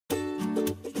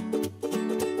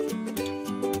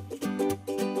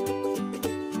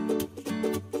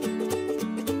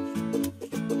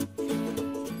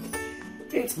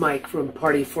it's Mike from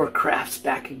Party 4 Crafts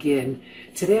back again.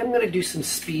 Today I'm going to do some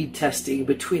speed testing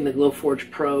between the Glowforge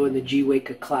Pro and the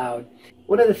GweikeCloud.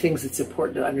 One of the things that's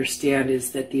important to understand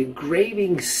is that the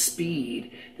engraving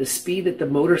speed, the speed that the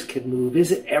motors can move,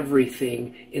 isn't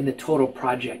everything in the total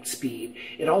project speed.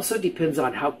 It also depends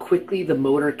on how quickly the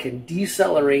motor can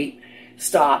decelerate,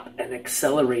 stop, and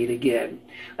accelerate again.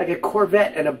 Like a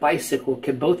Corvette and a bicycle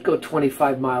can both go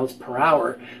 25 miles per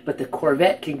hour, but the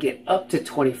Corvette can get up to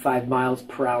 25 miles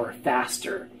per hour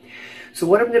faster. So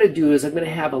what I'm going to do is I'm going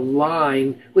to have a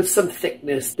line with some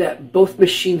thickness that both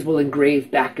machines will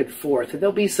engrave back and forth. And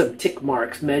there'll be some tick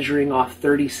marks measuring off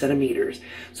 30 centimeters.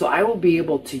 So I will be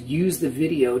able to use the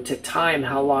video to time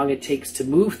how long it takes to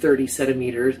move 30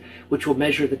 centimeters, which will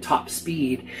measure the top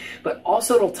speed. But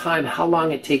also it'll time how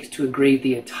long it takes to engrave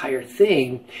the entire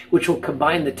thing, which will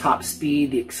combine the top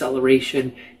speed, the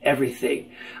acceleration, everything.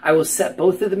 I will set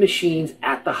both of the machines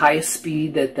at the highest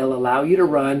speed that they'll allow you to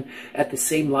run at the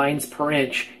same lines per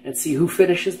inch and see who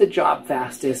finishes the job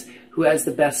fastest, who has the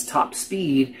best top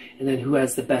speed, and then who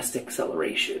has the best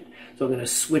acceleration. So I'm going to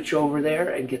switch over there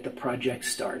and get the project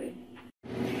started.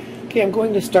 Okay, I'm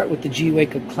going to start with the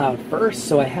GweikeCloud first.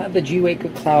 So I have the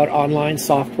GweikeCloud online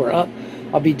software up.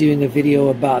 I'll be doing a video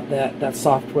about that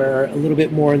software a little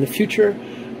bit more in the future.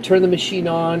 Turn the machine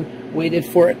on, waited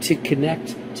for it to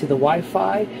connect to the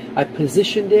Wi-Fi. I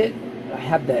positioned it. I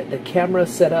have the camera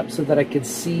set up so that I can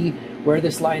see where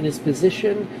this line is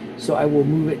positioned. So I will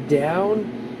move it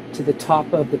down to the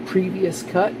top of the previous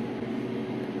cut.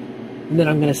 And then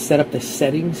I'm going to set up the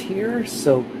settings here.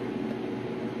 So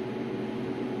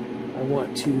I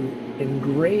want to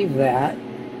engrave that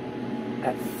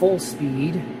at full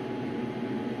speed.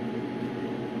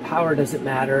 Power doesn't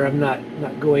matter. I'm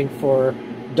not going for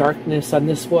darkness on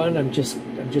this one. I'm just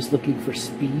looking for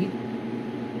speed.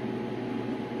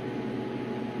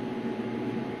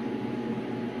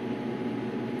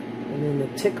 And then the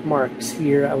tick marks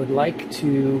here, I would like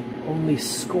to only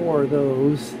score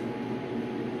those.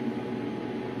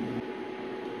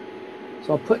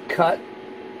 So I'll put cut,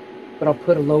 but I'll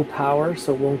put a low power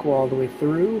so it won't go all the way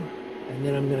through. And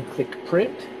then I'm going to click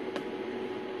print.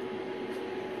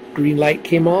 Green light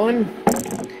came on.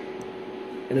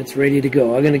 And it's ready to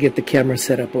go. I'm going to get the camera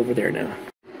set up over there now.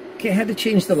 Okay, I had to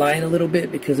change the line a little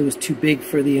bit because it was too big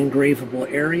for the engravable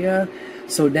area.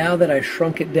 So now that I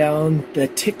shrunk it down, the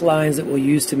tick lines that we'll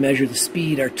use to measure the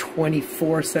speed are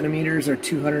 24 centimeters or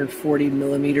 240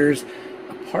 millimeters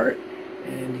apart.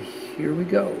 And here we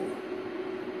go.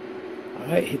 All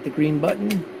right, hit the green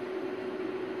button.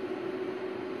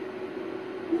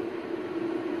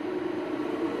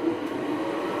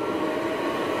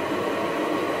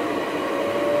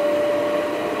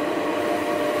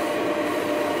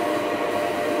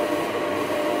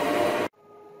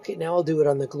 Okay, now I'll do it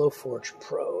on the Glowforge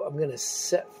Pro. I'm going to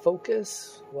set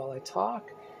focus while I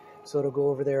talk, so it'll go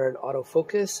over there and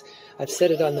autofocus. I've set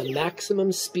it on the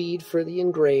maximum speed for the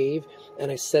engrave,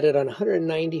 and I set it on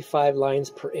 195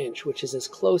 lines per inch, which is as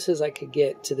close as I could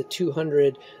get to the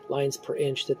 200 lines per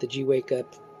inch that the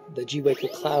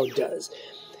GweikeCloud does.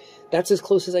 That's as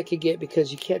close as I could get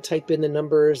because you can't type in the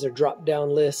numbers or drop down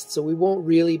lists, so we won't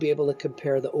really be able to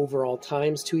compare the overall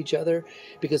times to each other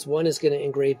because one is going to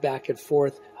engrave back and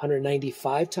forth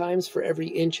 195 times for every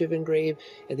inch of engrave,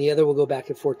 and the other will go back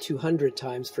and forth 200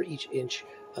 times for each inch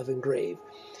of engrave.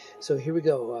 So here we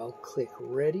go. I'll click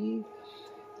ready.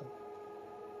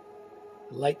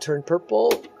 The light turned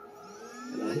purple,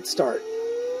 and I'll hit start.